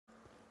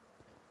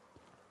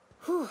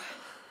Whew,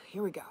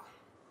 here we go.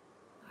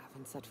 I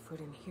haven't set foot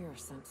in here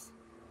since...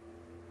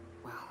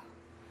 Well,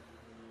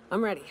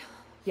 I'm ready.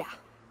 Yeah,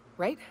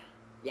 right?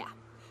 Yeah.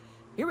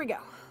 Here we go.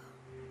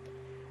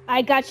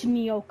 I got you,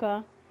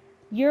 Nyoka.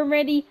 You're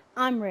ready,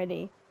 I'm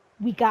ready.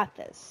 We got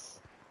this.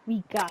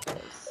 We got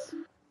this.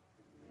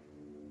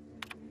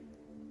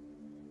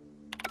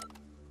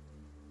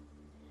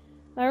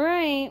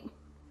 Alright.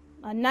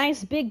 A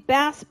nice big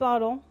bass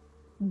bottle.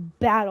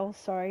 Battle,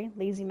 sorry.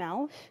 Lazy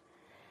mouth.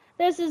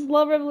 This is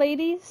Lover of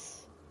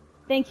Ladies.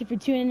 Thank you for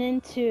tuning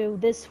in to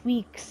this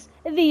week's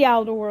The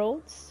Outer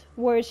Worlds,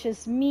 where it's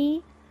just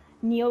me,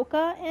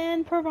 Nyoka,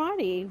 and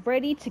Parvati,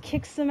 ready to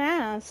kick some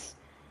ass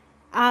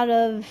out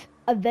of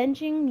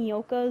avenging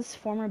Nyoka's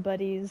former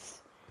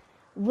buddies.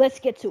 Let's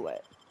get to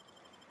it.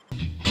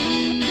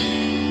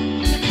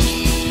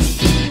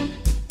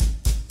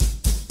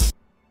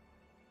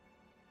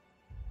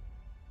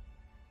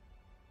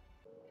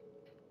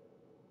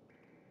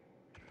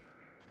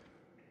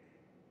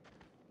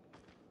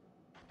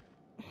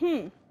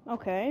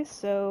 Okay,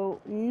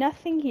 so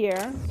nothing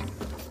here.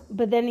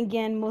 But then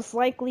again, most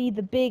likely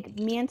the big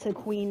Manta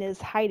Queen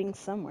is hiding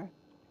somewhere.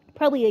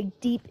 Probably like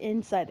deep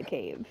inside the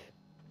cave.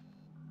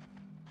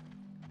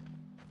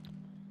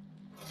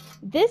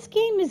 This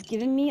game is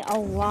giving me a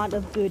lot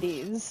of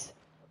goodies,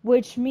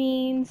 which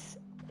means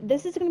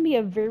this is going to be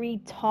a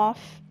very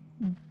tough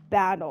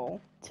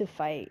battle to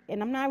fight.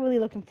 And I'm not really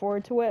looking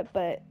forward to it,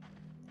 but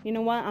you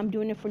know what? I'm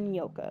doing it for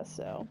Nyoka,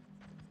 so...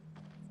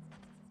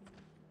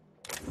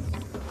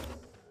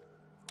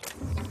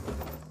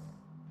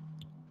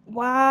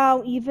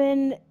 Wow,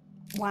 even...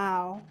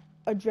 Wow.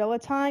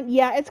 Adrella time?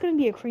 Yeah, it's gonna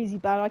be a crazy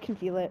battle. I can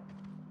feel it.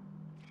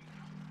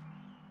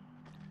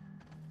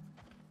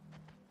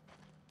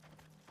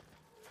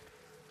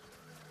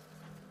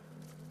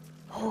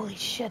 Holy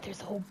shit, there's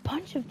a whole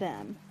bunch of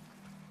them.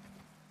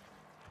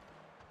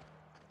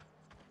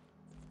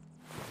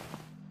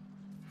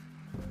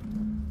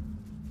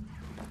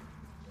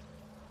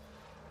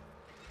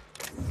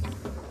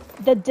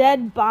 The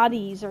dead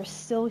bodies are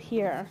still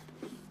here.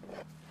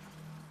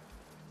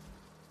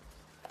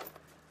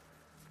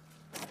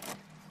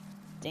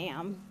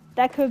 Damn.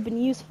 That could have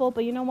been useful,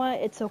 but you know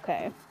what? It's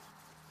okay.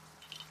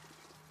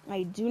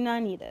 I do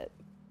not need it.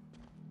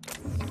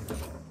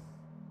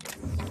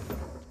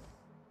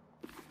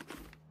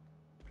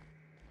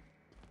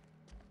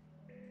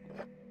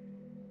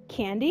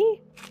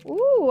 Candy?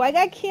 Ooh, I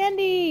got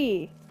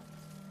candy!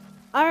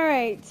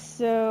 Alright,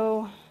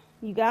 so...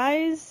 You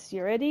guys,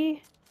 you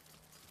ready?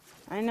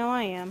 I know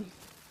I am.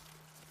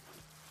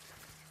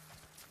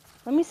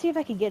 Let me see if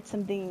I can get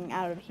something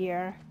out of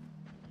here.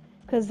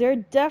 Because they're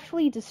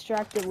definitely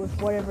distracted with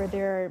whatever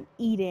they're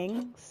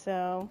eating,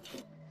 so...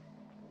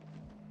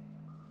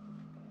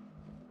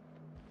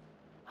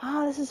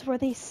 Ah, this is where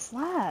they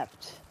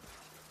slept.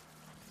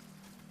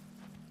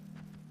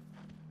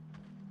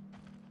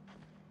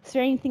 Is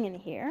there anything in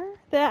here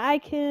that I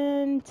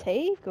can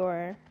take,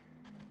 or...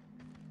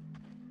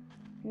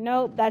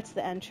 Nope, that's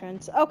the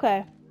entrance.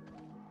 Okay.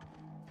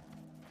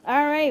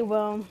 Alright,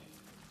 well...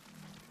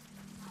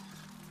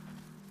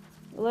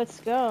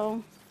 Let's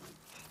go.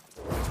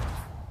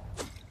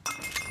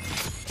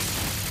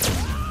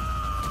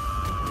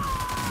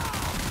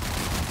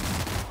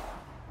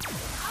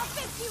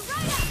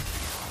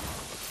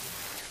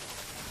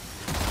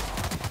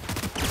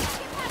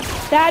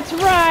 That's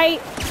right!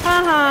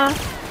 Haha!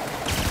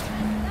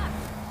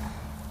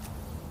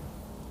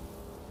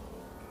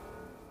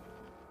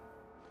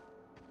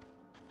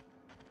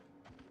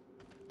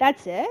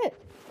 That's it?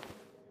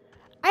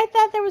 I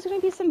thought there was going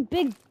to be some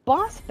big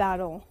boss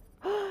battle.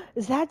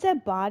 Is that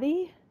dead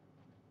body?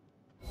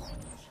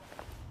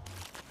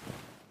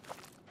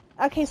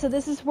 Okay, so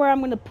this is where I'm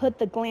going to put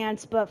the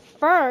glance, but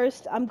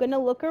first, I'm going to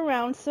look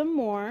around some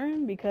more,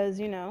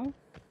 because, you know,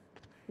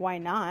 why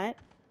not?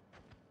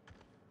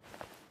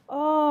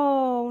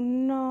 Oh,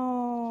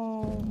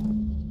 no.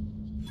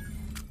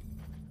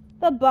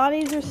 The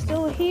bodies are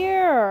still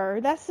here.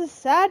 That's the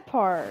sad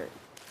part.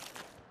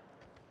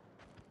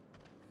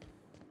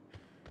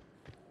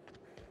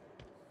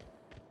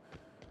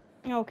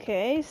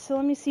 Okay, so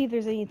let me see if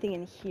there's anything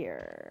in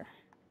here.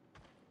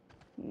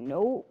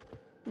 Nope.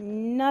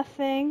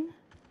 Nothing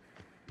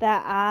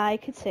that I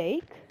could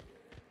take.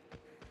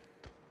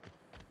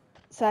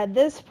 So at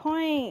this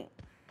point,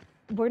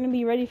 we're going to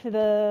be ready for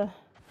the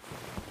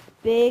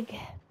big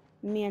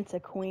Manta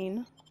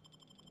Queen.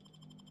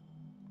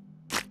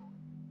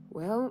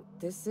 Well,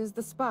 this is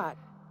the spot.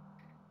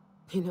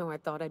 You know, I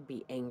thought I'd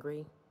be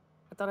angry.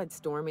 I thought I'd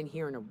storm in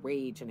here in a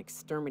rage and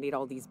exterminate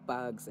all these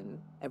bugs and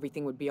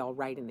everything would be all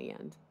right in the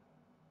end.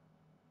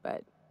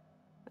 But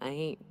I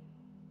ain't.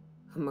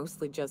 I'm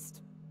mostly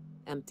just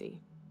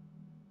empty.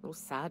 A little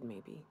sad,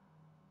 maybe.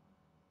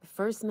 The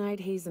first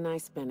night Hayes and I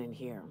spent in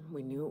here,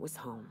 we knew it was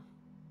home.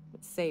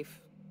 It's safe.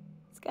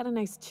 It's got a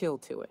nice chill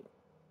to it.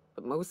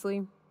 But mostly,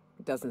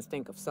 it doesn't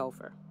stink of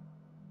sulfur.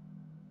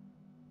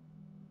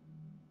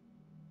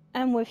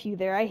 I'm with you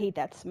there. I hate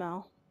that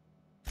smell.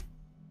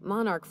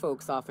 Monarch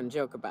folks often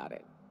joke about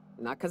it.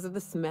 Not because of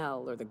the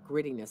smell or the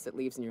grittiness it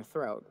leaves in your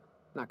throat,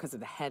 Not because of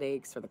the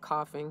headaches or the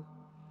coughing.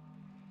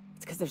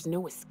 It's because there's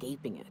no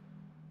escaping it.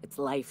 It's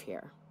life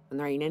here, and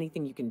there ain't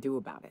anything you can do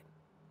about it.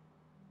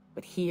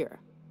 But here,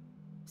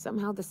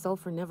 somehow the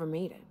sulfur never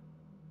made it.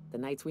 The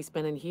nights we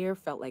spent in here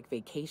felt like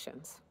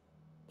vacations.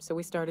 So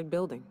we started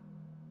building.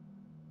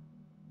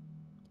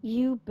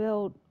 You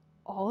built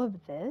all of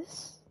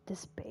this?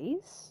 This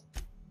base?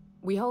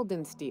 We hauled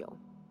in steel,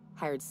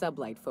 hired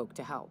sublight folk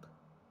to help.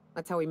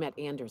 That's how we met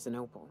Anders and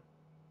Opal.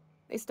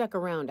 They stuck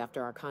around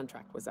after our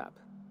contract was up.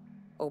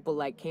 Opal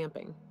liked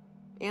camping.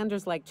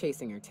 Anders liked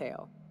chasing her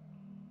tail.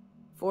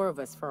 4 of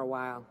us for a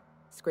while,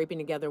 scraping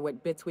together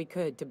what bits we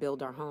could to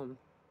build our home.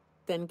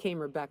 Then came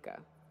Rebecca,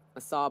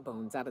 a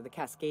sawbones out of the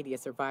Cascadia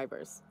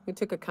survivors, who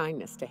took a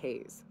kindness to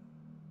Hayes.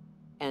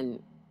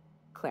 And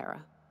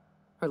Clara,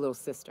 her little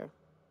sister.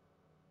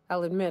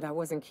 I'll admit I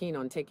wasn't keen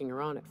on taking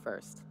her on at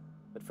first,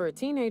 but for a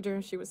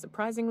teenager, she was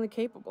surprisingly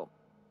capable.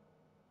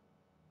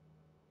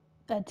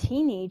 A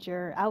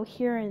teenager out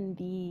here in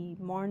the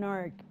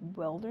Monarch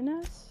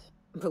wilderness?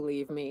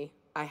 Believe me,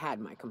 I had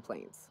my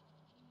complaints.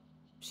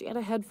 She had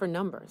a head for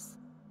numbers,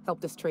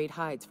 helped us trade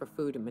hides for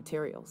food and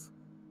materials,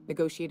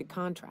 negotiated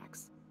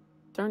contracts.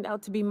 Turned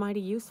out to be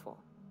mighty useful.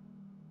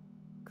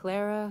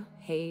 Clara,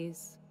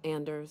 Hayes,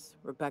 Anders,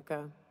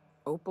 Rebecca,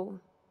 Opal,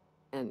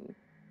 and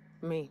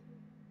me.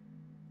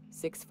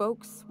 6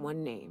 folks,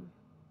 1 name,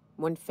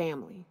 1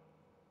 family.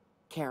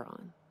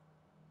 Charon.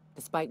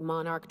 Despite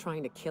Monarch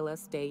trying to kill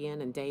us day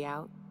in and day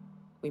out,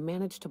 we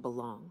managed to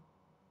belong.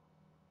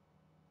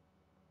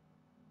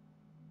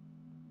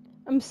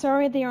 I'm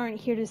sorry they aren't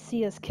here to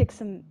see us kick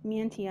some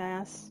Manti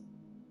ass.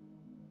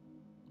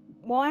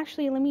 Well,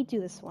 actually, let me do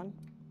this one.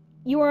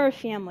 You are a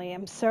family.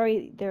 I'm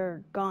sorry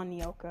they're gone,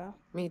 Yoka.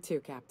 Me too,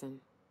 Captain.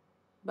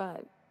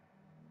 But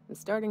I'm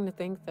starting to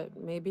think that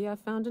maybe I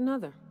found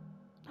another.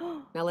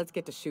 Now let's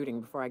get to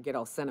shooting before I get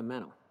all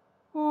sentimental.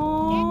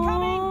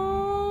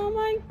 Oh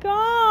my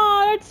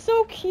god, it's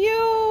so cute!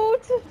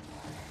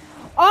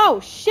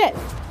 Oh, shit!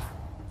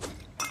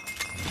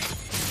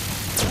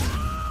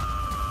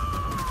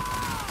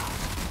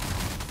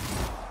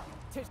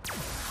 You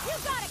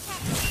got it,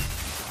 Captain!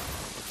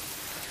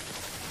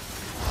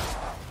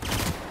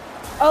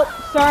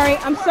 Oh, sorry,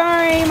 I'm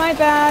sorry, my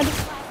bad.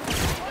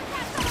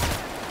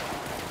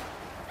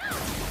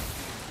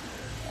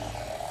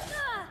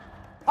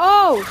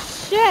 Oh,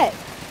 shit!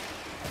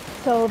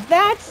 So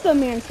that's the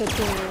Manta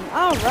team.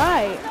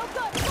 Alright.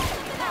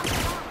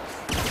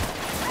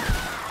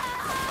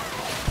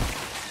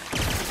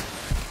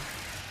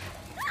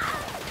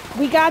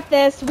 We got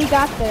this, we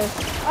got this.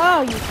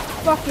 Oh, you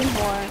fucking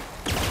whore.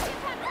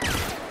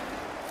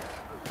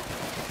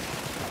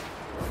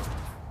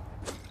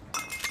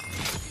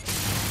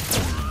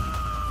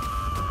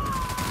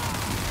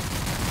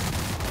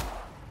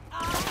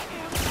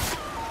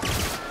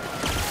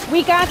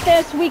 We got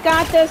this, we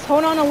got this.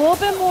 Hold on a little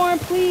bit more,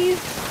 please.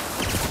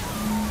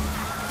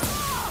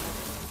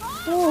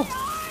 Ooh.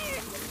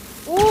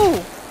 Ooh.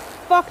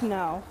 Fuck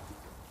no.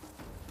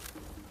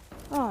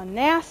 Oh,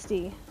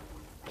 nasty.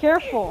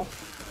 Careful.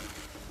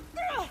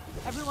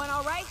 Everyone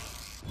all right?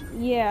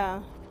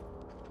 Yeah.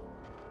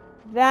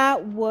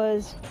 That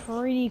was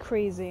pretty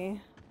crazy.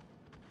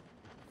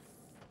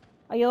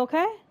 Are you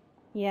okay?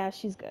 Yeah,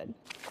 she's good.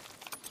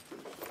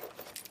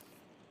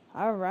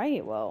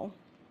 Alright, well.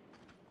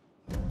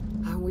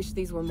 I wish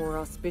these were more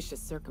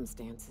auspicious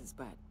circumstances,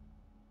 but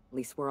at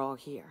least we're all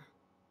here.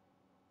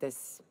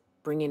 This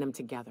bringing them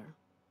together,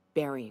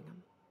 burying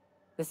them.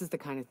 This is the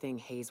kind of thing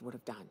Hayes would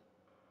have done.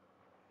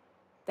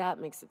 That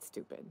makes it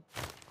stupid.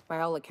 By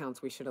all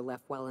accounts, we should have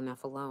left well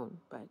enough alone,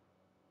 but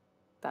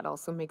that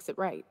also makes it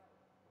right.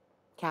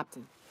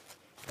 Captain,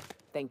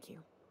 thank you.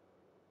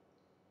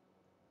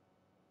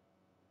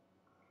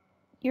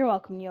 You're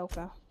welcome,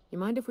 Yoka. You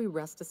mind if we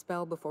rest a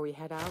spell before we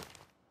head out?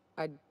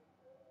 I'd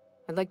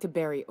like to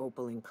bury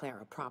Opal and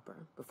Clara proper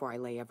before I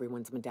lay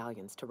everyone's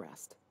medallions to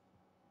rest.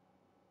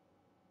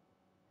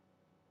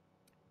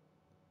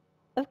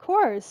 Of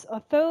course,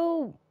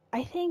 although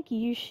I think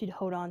you should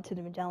hold on to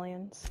the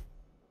medallions.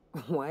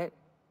 What?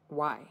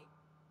 Why?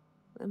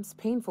 Them's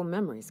painful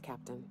memories,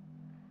 Captain.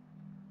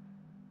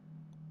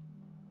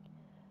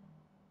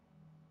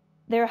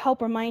 They'll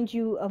help remind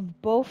you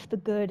of both the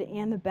good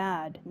and the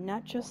bad,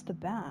 not just the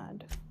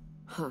bad.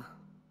 Huh.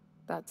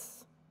 That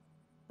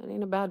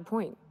ain't a bad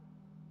point.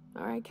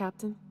 All right,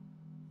 Captain.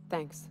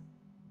 Thanks.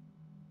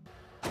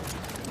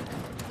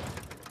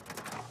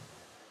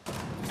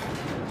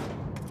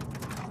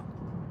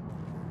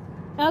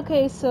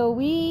 Okay, so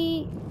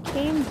we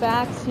came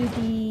back to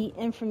the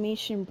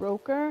information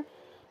broker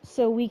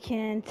so we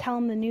can tell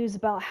him the news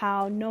about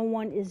how no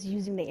one is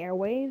using the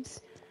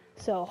airwaves.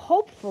 So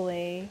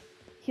hopefully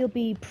he'll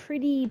be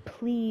pretty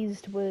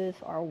pleased with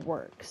our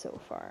work so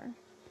far.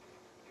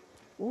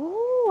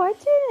 Ooh, I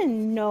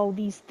didn't know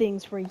these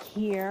things were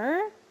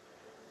here.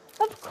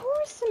 Of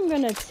course I'm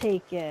gonna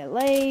take it.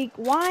 Like,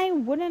 why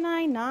wouldn't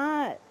I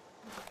not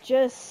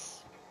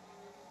just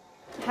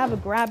have a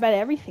grab at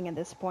everything at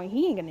this point?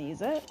 He ain't gonna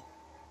use it.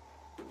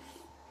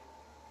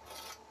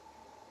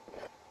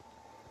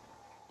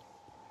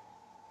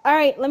 All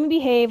right, let me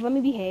behave. Let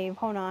me behave.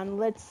 Hold on.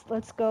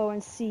 Let's go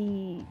and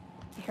see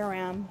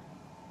Hiram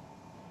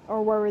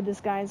or whatever this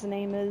guy's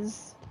name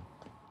is,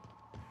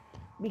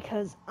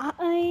 because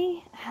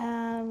I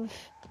have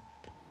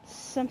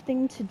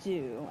something to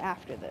do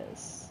after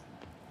this.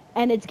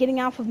 And it's getting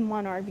off of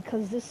Monarch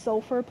because this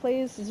sulfur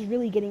place is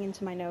really getting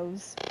into my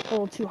nose a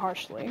little too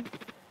harshly.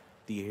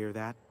 Do you hear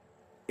that?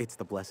 It's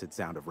the blessed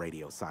sound of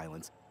radio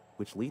silence,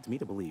 which leads me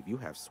to believe you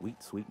have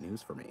sweet, sweet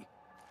news for me.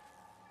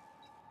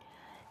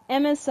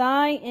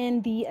 MSI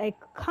and the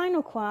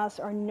Iconoclast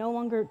are no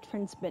longer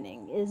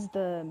transmitting. Is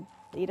the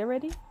data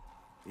ready?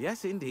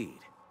 Yes, indeed.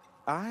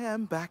 I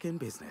am back in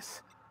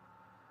business.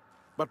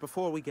 But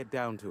before we get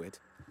down to it,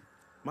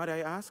 might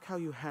I ask how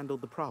you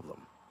handled the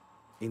problem?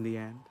 In the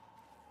end?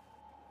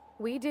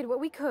 We did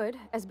what we could,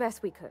 as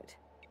best we could.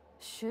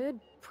 Should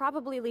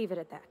probably leave it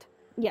at that.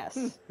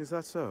 Yes. Is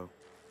that so?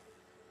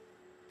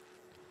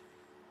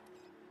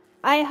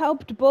 I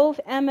helped both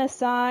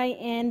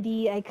MSI and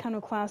the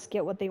Iconoclast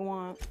get what they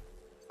want.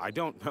 I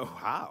don't know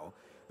how.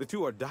 The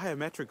two are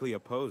diametrically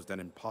opposed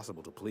and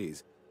impossible to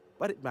please.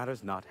 But it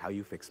matters not how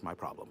you fixed my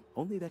problem,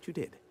 only that you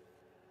did.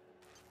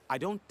 I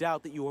don't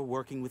doubt that you are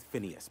working with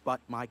Phineas,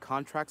 but my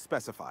contract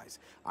specifies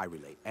I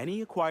relay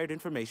any acquired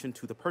information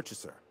to the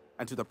purchaser,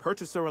 and to the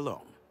purchaser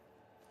alone.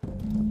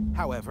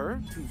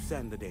 However, to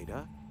send the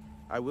data,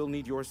 I will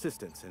need your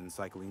assistance in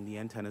cycling the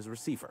antenna's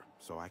receiver,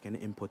 so I can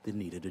input the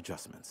needed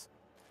adjustments.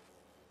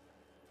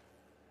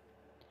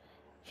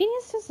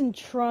 Phineas doesn't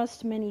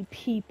trust many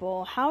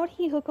people. How would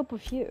he hook up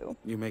with you?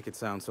 You make it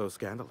sound so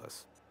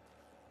scandalous.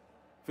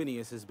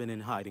 Phineas has been in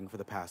hiding for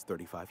the past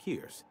 35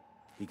 years.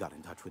 He got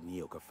in touch with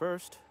Nyoka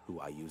first, who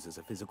I use as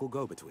a physical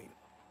go-between.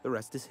 The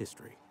rest is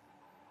history.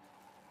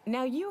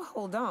 Now you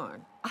hold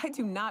on. I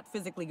do not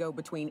physically go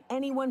between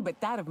anyone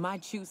but that of my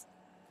choose.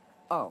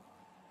 Oh,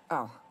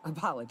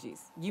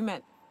 apologies. You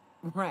meant,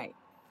 right.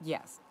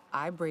 Yes,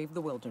 I braved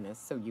the wilderness,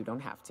 so you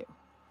don't have to.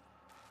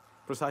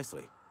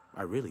 Precisely.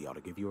 I really ought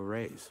to give you a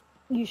raise.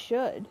 You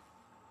should.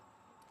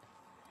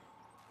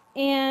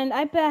 And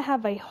I bet I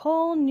have a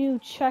whole new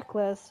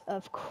checklist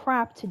of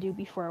crap to do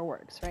before it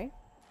works, right?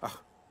 Ugh,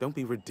 don't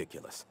be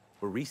ridiculous.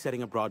 We're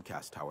resetting a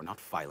broadcast tower,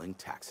 not filing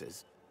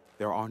taxes.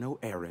 There are no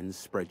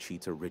errands,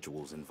 spreadsheets, or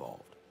rituals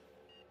involved.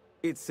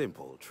 It's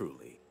simple,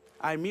 truly.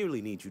 I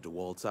merely need you to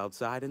waltz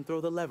outside and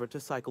throw the lever to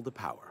cycle the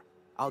power.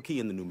 I'll key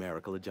in the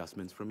numerical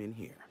adjustments from in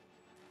here.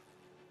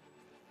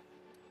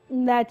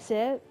 That's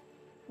it?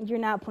 You're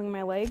not pulling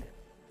my leg?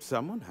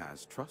 Someone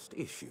has trust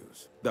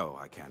issues, though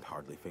I can't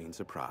hardly feign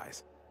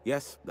surprise.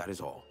 Yes, that is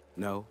all.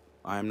 No,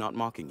 I am not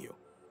mocking you.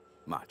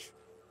 Much.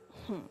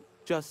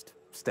 Just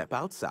step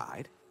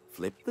outside,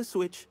 flip the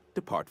switch,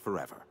 depart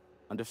forever.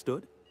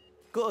 Understood?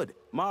 Good.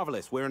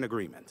 Marvelous. We're in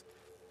agreement.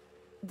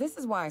 This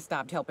is why I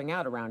stopped helping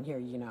out around here,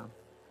 you know.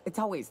 It's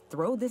always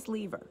throw this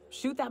lever,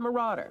 shoot that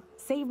marauder,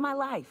 save my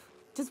life.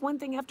 Just one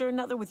thing after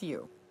another with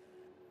you.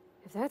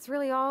 If that's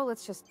really all,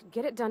 let's just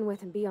get it done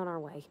with and be on our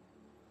way.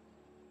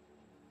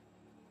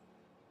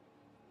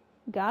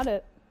 Got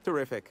it.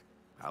 Terrific.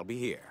 I'll be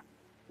here,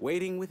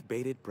 waiting with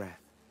bated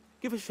breath.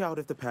 Give a shout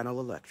if the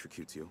panel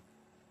electrocutes you.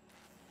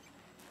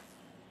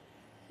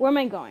 Where am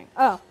I going?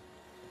 Oh.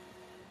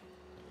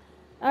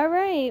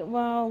 Alright,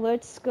 well,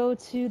 let's go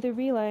to the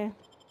relay.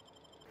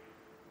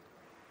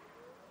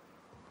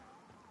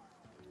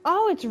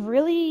 Oh, it's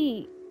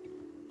really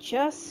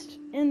just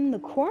in the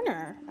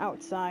corner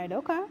outside.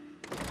 Okay.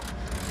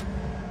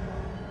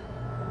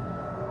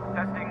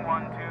 Testing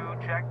 1,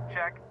 2, check,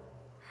 check.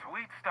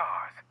 Sweet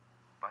stars.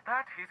 But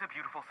that is a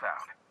beautiful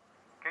sound.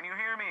 Can you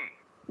hear me?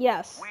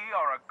 Yes. We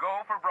are a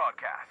go for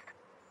broadcast.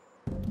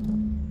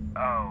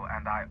 Oh,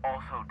 and I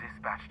also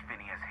dispatched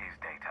Phineas his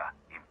data.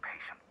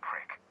 Impatient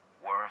prick.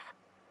 Worse,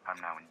 I'm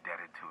now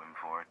indebted to him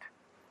for it.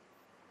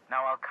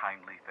 Now I'll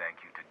kindly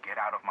thank you to get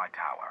out of my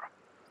tower.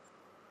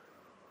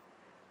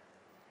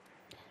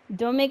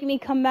 Don't make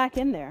me come back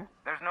in there.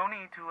 There's no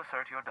need to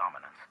assert your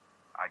dominance.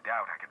 I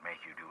doubt I could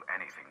make you do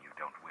anything you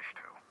don't wish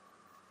to.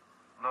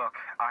 Look,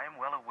 I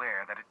am well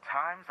aware that at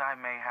times I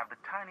may have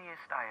the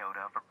tiniest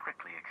iota of a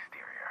prickly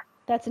exterior.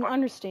 That's an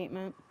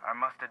understatement. I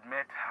must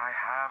admit, I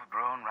have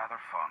grown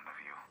rather fond of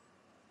you.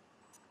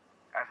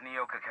 As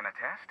Nyoka can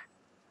attest,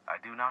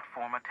 I do not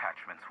form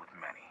attachments with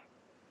many.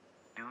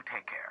 Do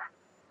take care.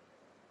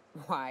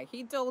 Why,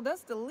 he told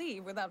us to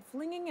leave without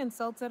flinging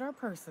insults at our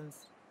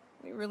persons.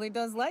 He really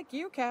does like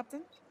you,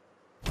 Captain.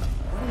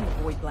 What in the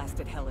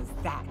void-blasted hell is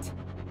that?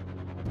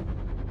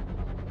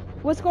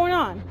 What's going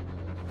on?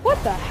 What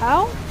the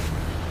hell?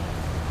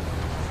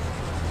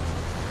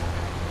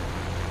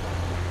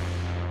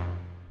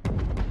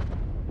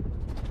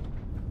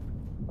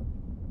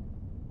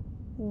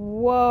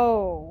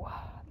 Whoa.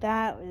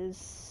 That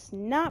is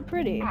not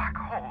pretty. Black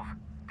holes.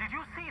 Did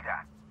you see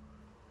that?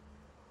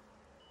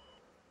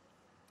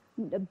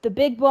 The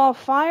big ball of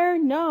fire?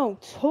 No,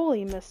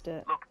 totally missed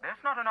it. Look, there's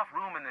not enough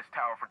room in this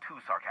tower for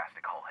two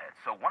sarcastic hullheads,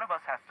 so one of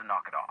us has to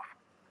knock it off.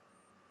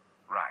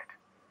 Right.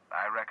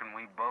 I reckon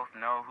we both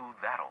know who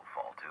that'll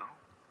fall to.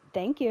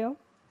 Thank you.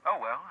 Oh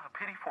well, a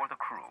pity for the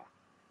crew,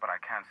 but I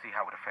can't see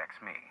how it affects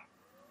me.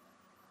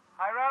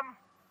 Hiram?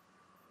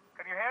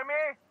 Can you hear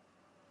me?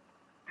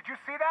 Did you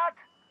see that?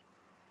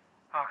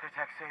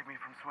 Architect, save me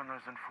from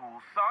swindlers and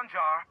fools.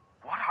 Sanjar,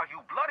 what are you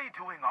bloody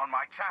doing on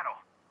my channel?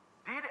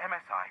 Did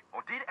MSI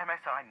or did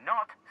MSI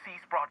not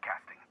cease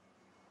broadcasting?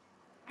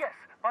 Yes,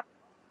 but...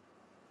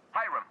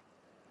 Hiram.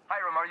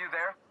 Hiram, are you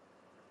there?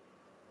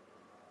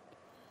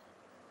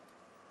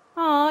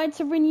 Aw,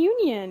 it's a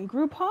reunion.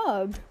 Group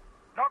hug.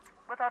 Not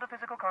without a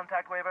physical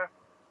contact waiver.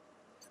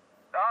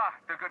 Ah,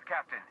 the good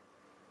captain.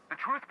 The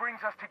truth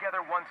brings us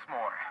together once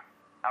more.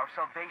 Our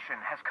salvation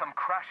has come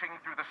crashing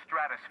through the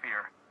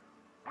stratosphere.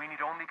 We need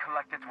only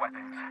collect its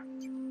weapons.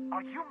 Are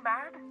you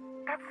mad?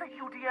 That's a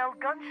UDL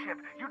gunship.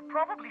 You'd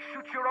probably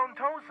shoot your own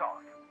toes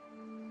off.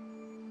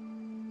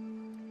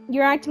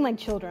 You're acting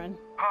like children.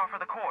 Par for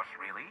the course,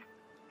 really.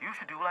 You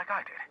should do like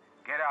I did.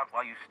 Get out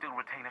while you still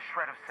retain a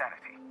shred of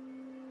sanity.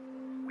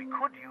 We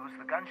could use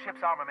the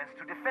gunship's armaments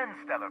to defend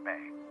Stellar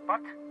Bay,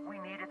 but we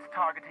need its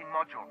targeting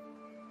module.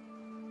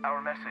 Our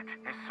message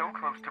is so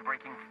close to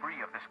breaking free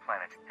of this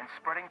planet and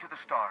spreading to the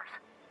stars.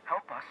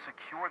 Help us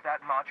secure that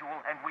module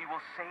and we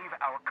will save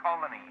our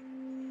colony.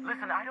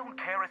 Listen, I don't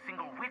care a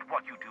single whit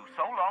what you do,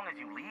 so long as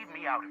you leave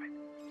me out of it.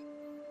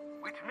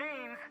 Which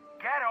means,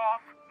 get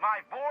off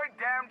my void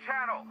damn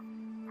channel.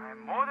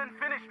 I'm more than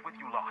finished with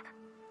you lot.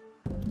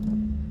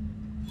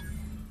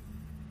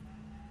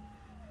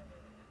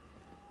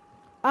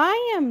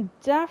 I am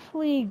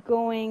definitely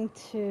going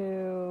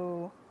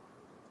to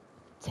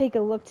take a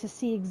look to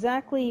see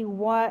exactly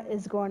what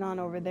is going on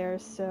over there.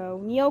 So,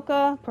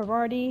 Nyoka,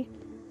 Parvati,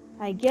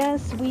 I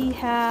guess we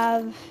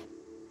have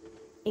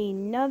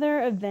another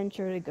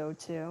adventure to go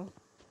to.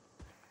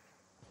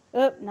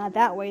 Oh, not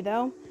that way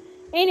though.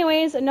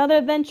 Anyways, another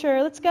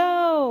adventure. Let's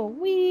go!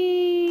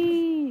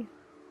 Whee!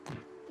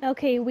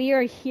 Okay, we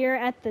are here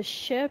at the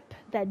ship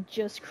that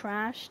just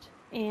crashed,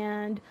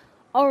 and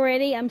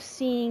already I'm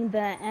seeing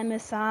the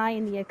MSI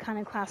and the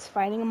Iconoclast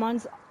fighting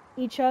amongst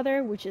each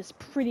other, which is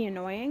pretty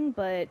annoying,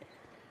 but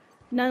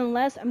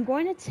nonetheless, I'm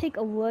going to take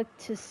a look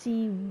to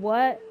see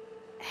what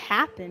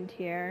happened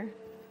here.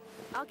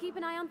 I'll keep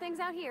an eye on things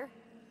out here.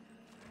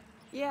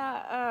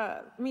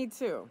 Yeah, me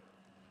too.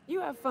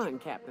 You have fun,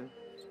 Captain.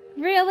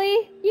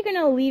 Really? You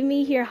gonna leave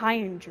me here high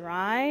and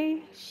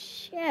dry?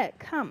 Shit,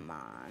 come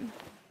on.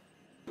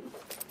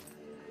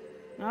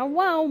 Oh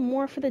well,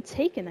 more for the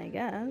taking, I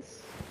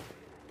guess.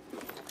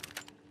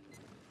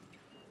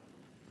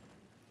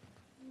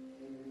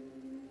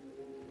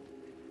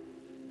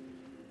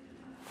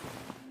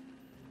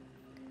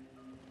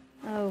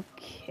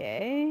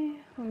 Okay,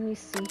 let me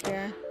see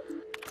here.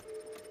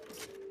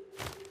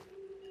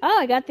 Oh,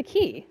 I got the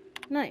key.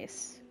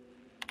 Nice.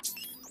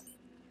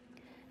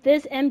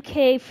 This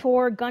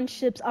Mk4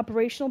 gunship's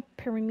operational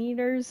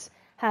perimeters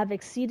have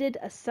exceeded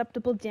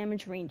acceptable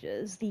damage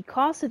ranges. The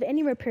cost of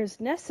any repairs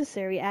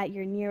necessary at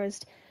your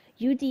nearest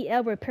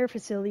UDL repair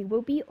facility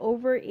will be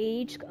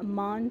overaged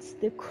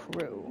amongst the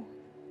crew.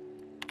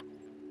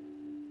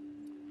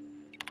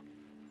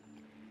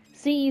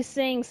 See you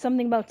saying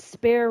something about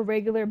spare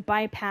regular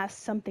bypass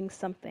something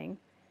something.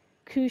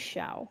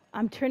 Kushao,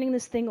 I'm turning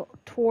this thing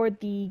toward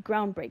the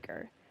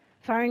groundbreaker,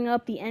 firing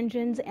up the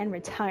engines and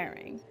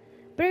retiring.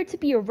 Better to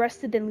be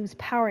arrested than lose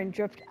power and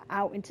drift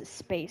out into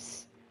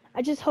space.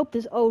 I just hope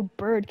this old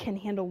bird can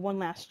handle one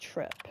last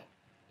trip.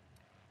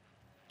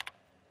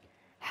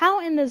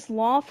 How in this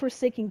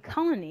law-forsaken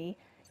colony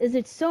is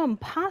it so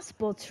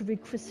impossible to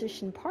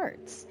requisition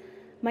parts?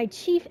 My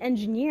chief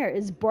engineer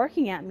is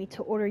barking at me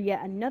to order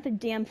yet another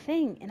damn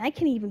thing, and I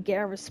can't even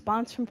get a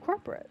response from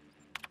corporate.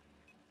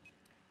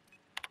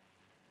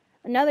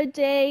 Another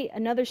day,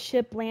 another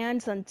ship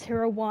lands on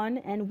Terra 1,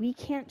 and we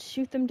can't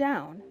shoot them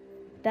down.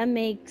 That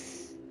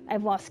makes...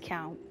 I've lost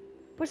count.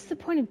 What's the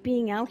point of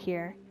being out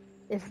here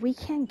if we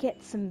can't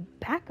get some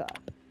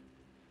backup?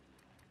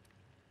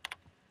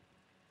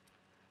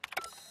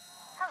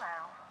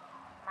 Hello,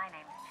 my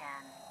name's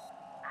Jen.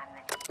 I'm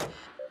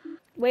the...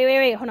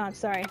 Wait, hold on,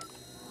 sorry.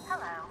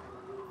 Hello,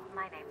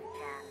 my name's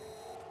Jen.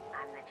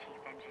 I'm the chief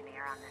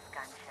engineer on this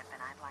gunship,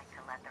 and I'd like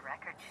to let the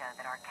record show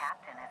that our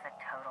captain is a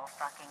total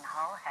fucking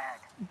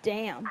hullhead.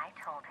 Damn. I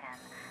told him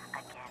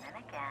again and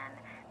again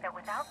that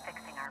without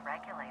fixing our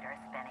regulators,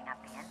 spinning up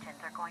the engines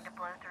are going to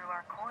blow through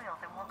our coils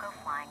and we'll go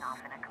flying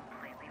off in a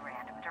completely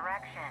random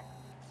direction.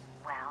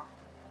 Well,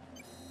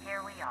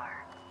 here we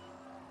are.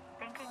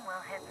 Thinking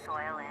we'll hit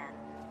soil in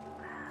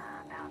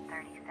about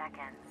 30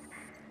 seconds.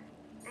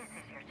 This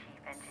is your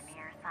chief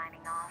engineer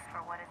signing off for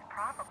what is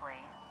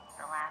probably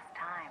the last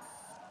time.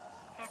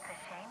 It's a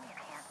shame you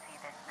can't see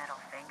this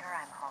middle finger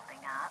I'm holding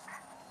up,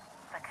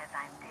 because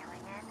I'm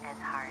doing it as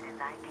hard as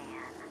I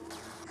can.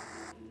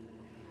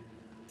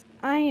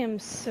 I am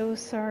so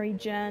sorry,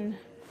 Jen.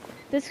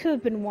 This could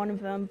have been one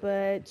of them,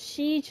 but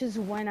she just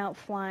went out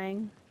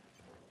flying.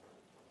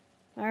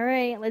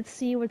 Alright, let's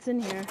see what's in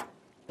here.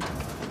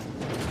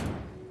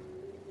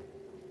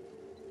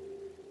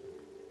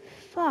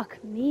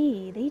 Fuck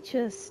me, they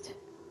just...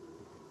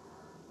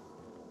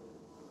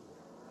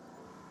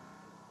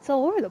 It's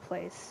all over the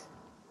place.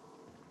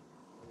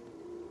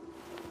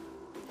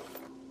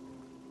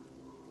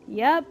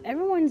 Yep,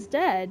 everyone's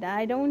dead.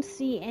 I don't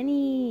see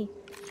any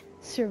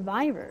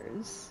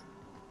survivors.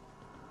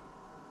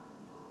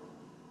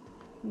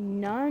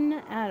 None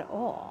at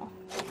all.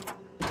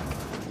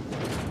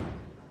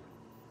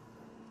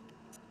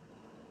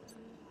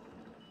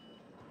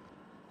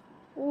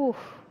 Oof.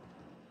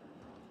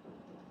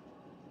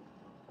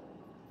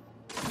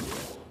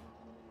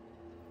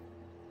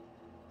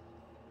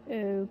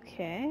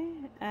 Okay,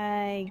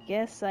 I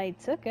guess I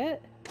took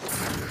it.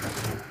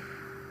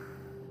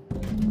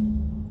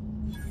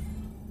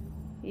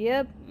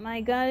 Yep,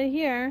 I got it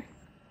here.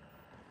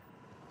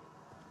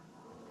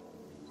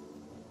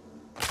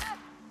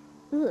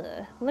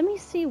 Ugh, let me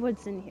see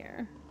what's in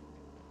here.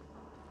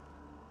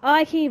 Oh,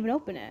 I can't even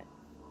open it.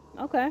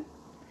 Okay.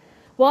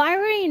 Well, I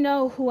already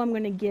know who I'm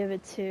gonna give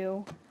it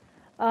to.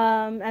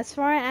 As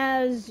far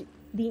as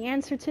the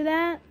answer to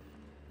that,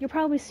 you'll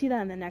probably see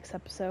that in the next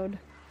episode.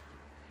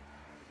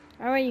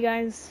 Alright, you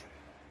guys.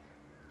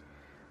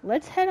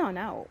 Let's head on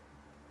out.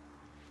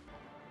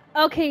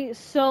 Okay,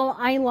 so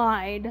I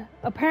lied.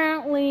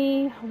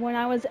 Apparently, when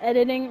I was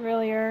editing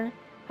earlier,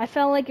 I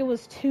felt like it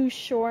was too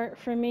short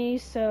for me,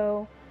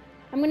 so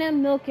I'm gonna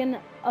milk in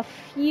a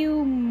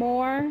few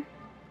more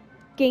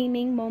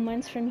gaming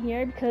moments from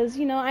here because,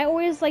 you know, I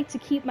always like to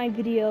keep my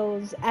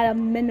videos at a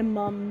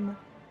minimum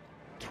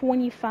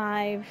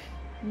 25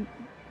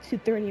 to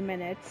 30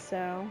 minutes,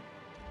 so.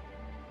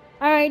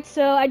 Alright,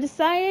 so I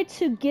decided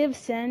to give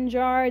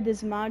Sanjar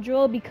this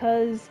module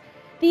because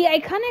the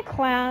Iconic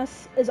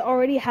class is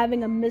already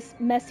having a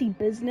messy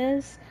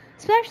business,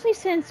 especially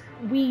since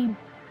we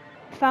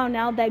found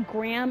out that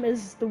Graham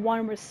is the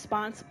one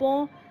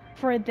responsible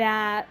for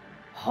that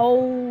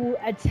whole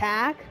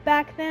attack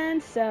back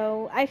then,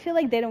 so I feel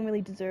like they don't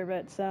really deserve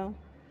it, so.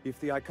 If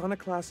the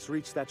Iconoclasts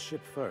reach that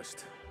ship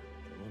first,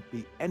 there won't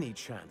be any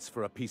chance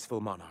for a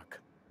peaceful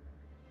monarch.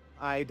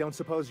 I don't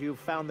suppose you've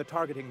found the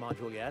targeting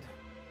module yet?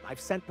 I've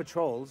sent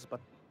patrols,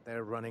 but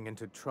they're running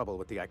into trouble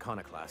with the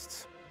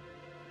Iconoclasts.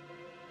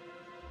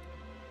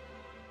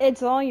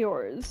 It's all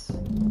yours.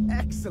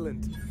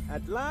 Excellent!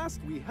 At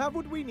last, we have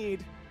what we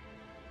need.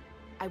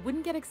 I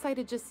wouldn't get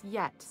excited just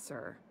yet,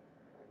 sir.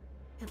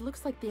 It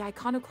looks like the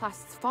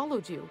Iconoclasts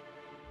followed you.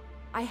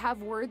 I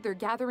have word they're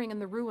gathering in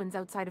the ruins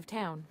outside of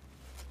town.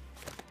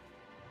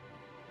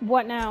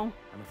 What now?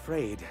 I'm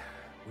afraid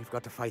we've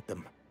got to fight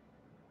them.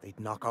 They'd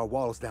knock our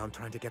walls down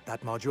trying to get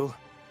that module.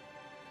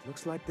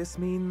 Looks like this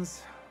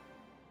means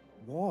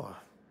war.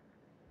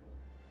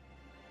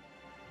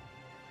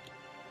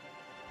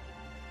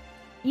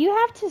 You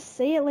have to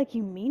say it like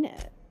you mean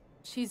it.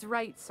 She's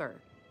right, sir.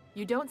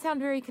 You don't sound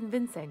very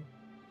convincing.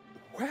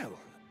 Well,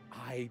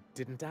 I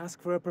didn't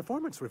ask for a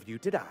performance review,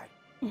 did I?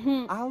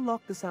 Mhm. I'll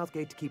lock the south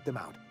gate to keep them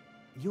out.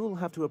 You'll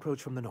have to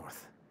approach from the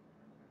north.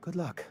 Good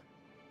luck.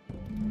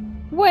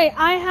 Wait,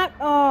 I have.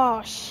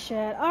 Oh,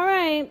 shit.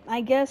 Alright,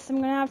 I guess I'm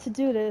gonna have to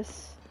do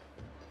this.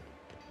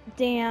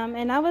 Damn,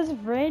 and I was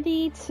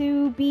ready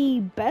to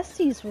be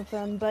besties with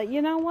them, but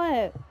you know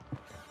what?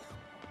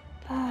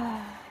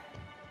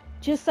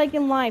 Just like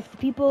in life, the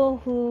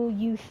people who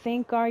you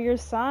think are your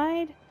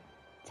side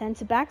tend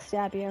to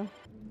backstab you.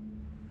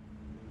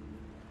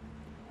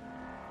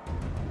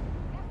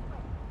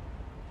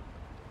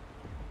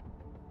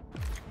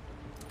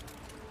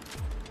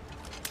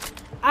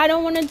 I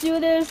don't want to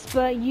do this,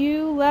 but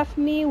you left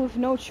me with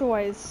no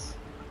choice.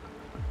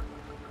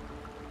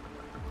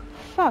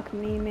 Fuck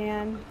me,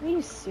 man. Are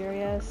you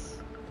serious?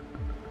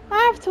 I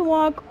have to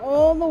walk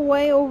all the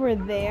way over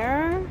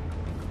there?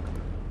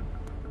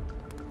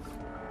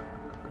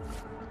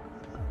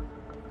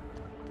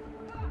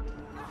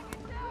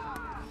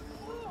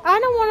 I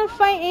don't want to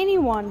fight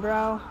anyone,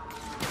 bro.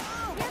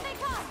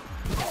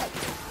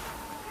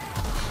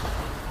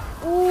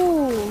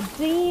 Ooh,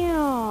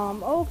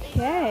 damn.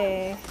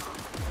 Okay.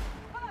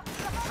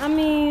 I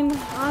mean,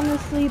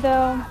 honestly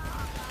though,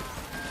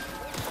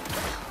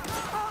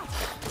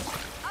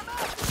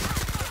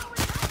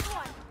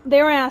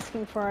 they were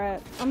asking for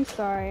it. I'm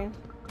sorry.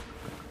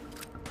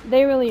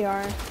 They really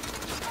are.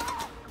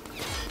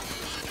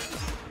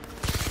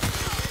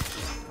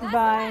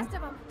 Bye.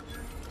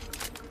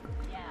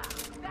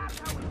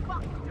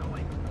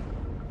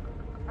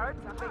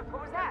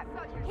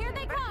 Here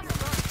they come!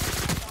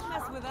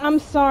 I'm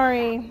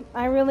sorry.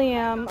 I really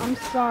am. I'm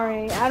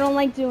sorry. I don't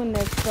like doing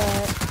this,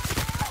 but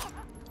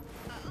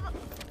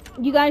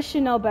you guys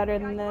should know better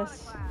than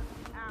this.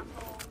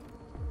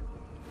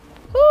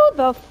 Who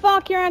the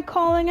fuck you're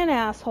calling an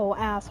asshole,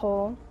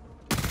 asshole?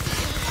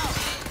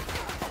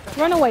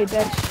 Run away,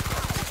 bitch.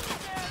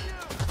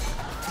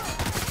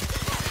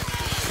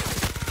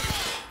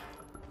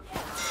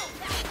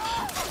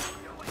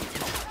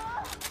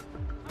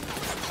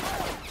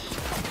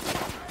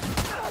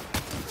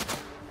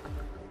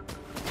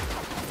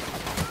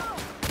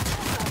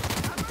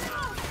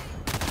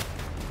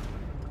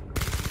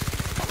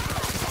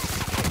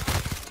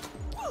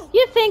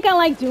 You think I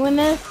like doing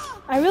this?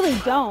 I really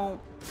don't.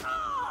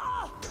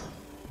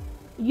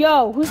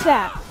 Yo, who's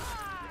that?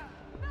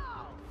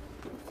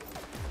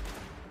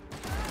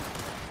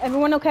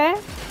 Everyone okay?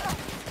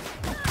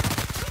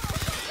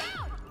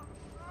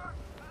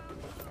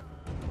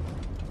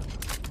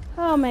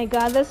 Oh my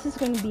god, this is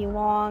gonna be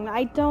long.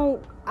 I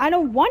don't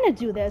want to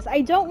do this.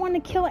 I don't want to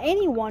kill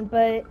anyone,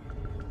 but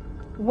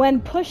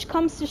when push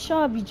comes to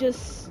shove, you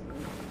just...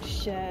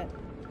 Shit.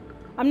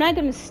 I'm not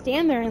gonna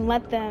stand there and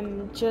let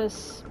them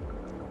just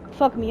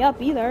fuck me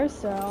up either,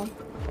 so...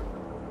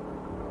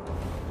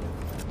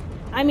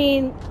 I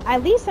mean,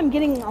 at least I'm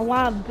getting a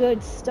lot of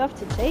good stuff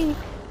to take.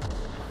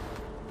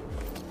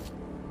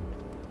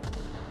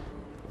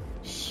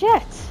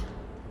 Shit!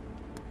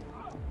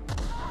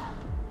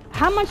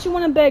 How much you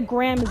want to bet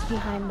Graham is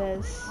behind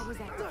this?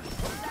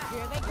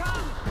 Here they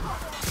come!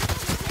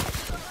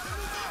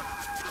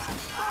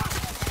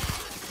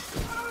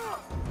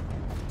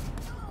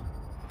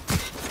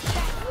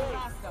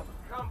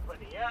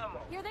 Company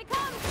ammo. Here they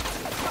come!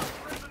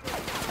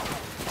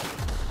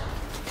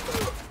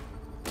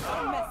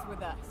 Don't mess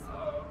with us.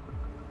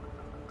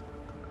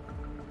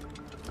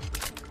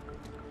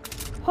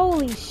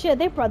 Holy shit,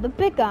 they brought the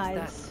big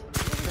guys.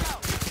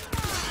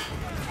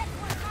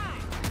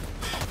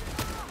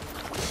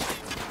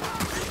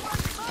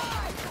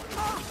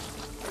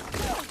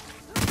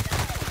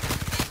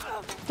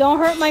 Don't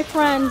hurt my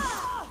friends.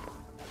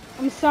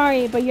 I'm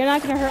sorry, but you're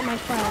not gonna hurt my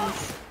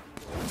friends.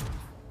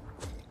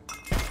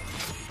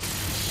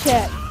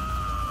 Shit.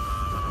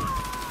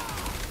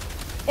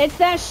 It's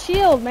that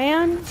shield,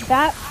 man.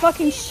 That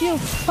fucking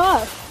shield's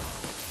tough.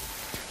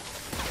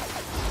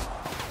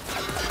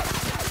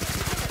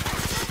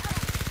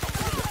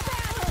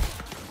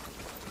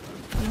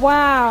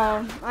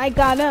 Wow, I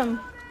got him.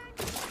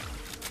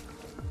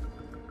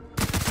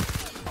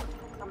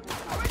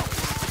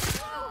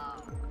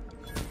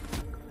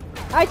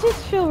 I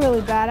just feel really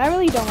bad. I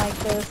really don't like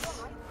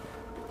this.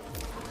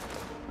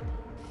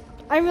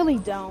 I really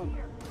don't.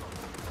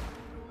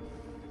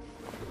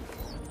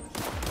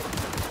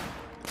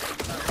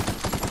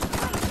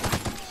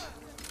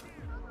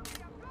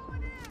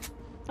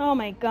 Oh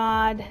my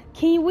god.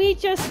 Can we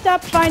just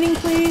stop fighting,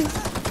 please?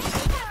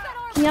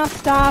 Can y'all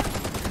stop?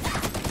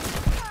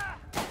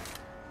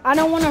 I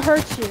don't want to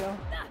hurt you.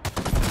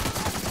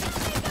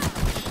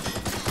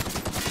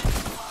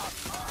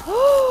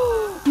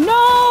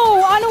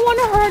 No! I don't want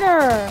to hurt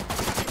her!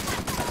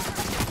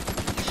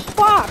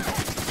 Fuck!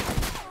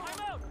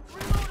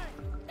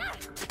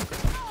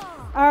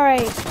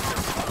 Alright.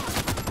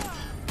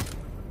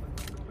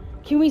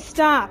 Can we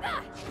stop?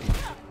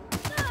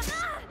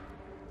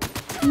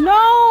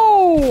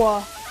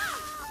 No!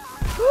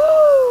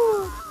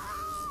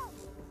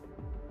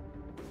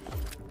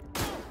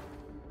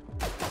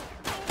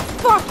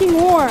 Fucking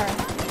war!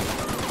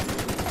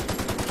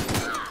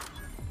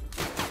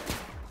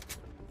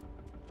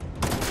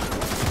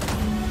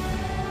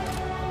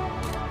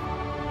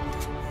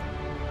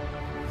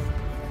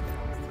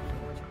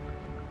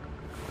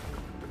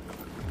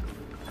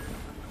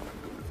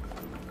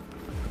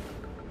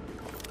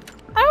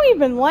 I don't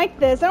even like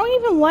this. I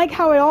don't even like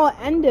how it all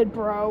ended,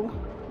 bro.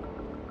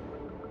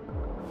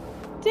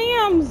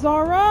 Damn,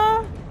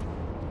 Zara!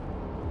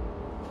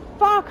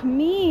 Fuck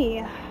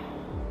me.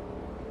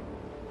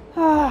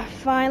 Ah,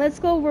 fine, let's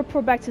go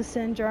report back to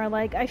Sinjar.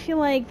 Like, I feel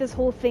like this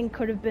whole thing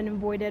could have been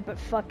avoided, but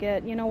fuck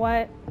it. You know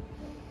what?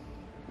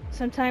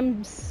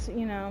 Sometimes,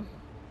 you know,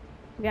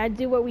 we gotta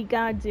do what we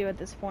gotta do at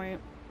this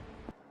point.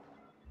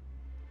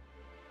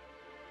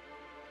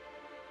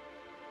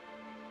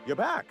 You're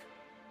back.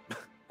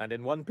 And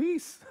in one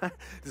piece.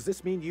 Does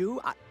this mean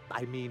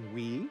I mean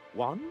we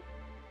won?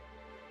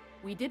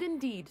 We did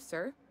indeed,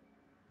 sir.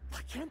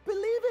 I can't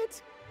believe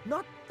it!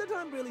 Not that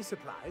I'm really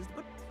surprised,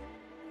 but...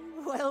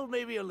 well,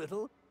 maybe a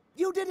little.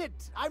 You did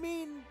it! I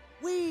mean,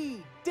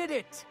 we did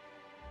it!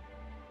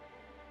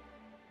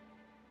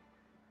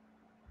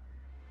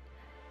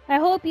 I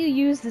hope you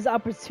use this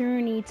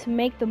opportunity to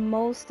make the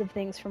most of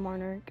things for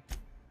Monarch.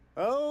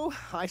 Oh,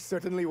 I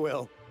certainly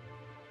will.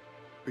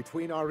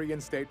 Between our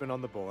reinstatement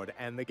on the board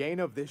and the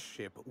gain of this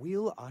ship,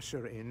 we'll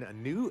usher in a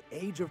new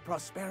age of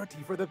prosperity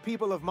for the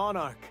people of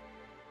Monarch.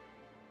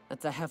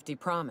 That's a hefty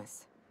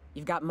promise.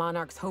 You've got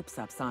Monarch's hopes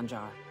up,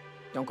 Sanjar.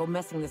 Don't go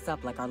messing this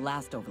up like our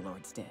last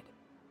overlords did.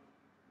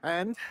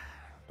 And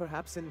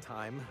perhaps in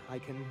time, I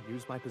can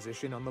use my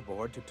position on the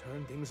board to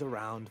turn things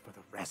around for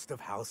the rest of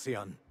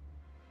Halcyon.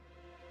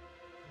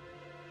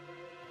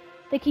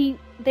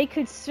 They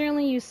could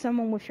certainly use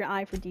someone with your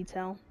eye for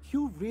detail.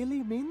 You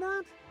really mean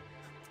that?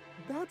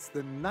 That's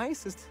the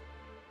nicest...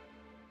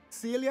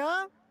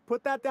 Celia,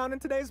 put that down in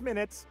today's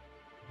minutes.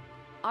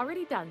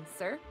 Already done,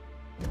 sir.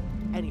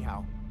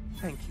 Anyhow,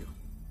 thank you.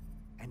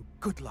 And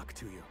good luck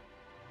to you.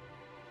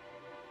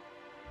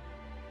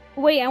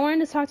 Wait, I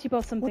wanted to talk to you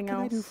about something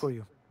else. What can I do for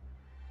you?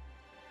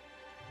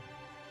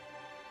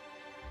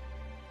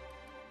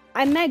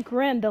 I met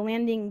Grim, the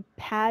landing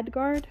pad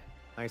guard.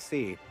 I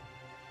see.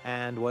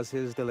 And was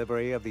his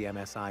delivery of the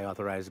MSI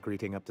authorized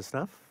greeting up to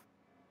snuff?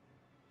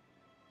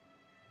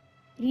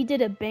 He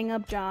did a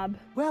bang-up job.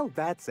 Well,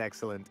 that's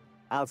excellent.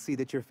 I'll see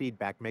that your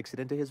feedback makes it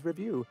into his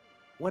review.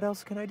 What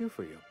else can I do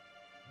for you?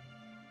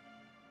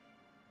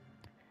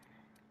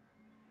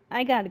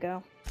 I gotta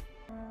go.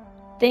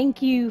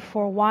 Thank you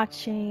for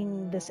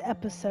watching this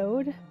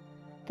episode.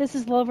 This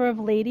is Lover of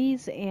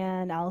Ladies,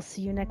 and I'll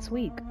see you next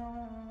week.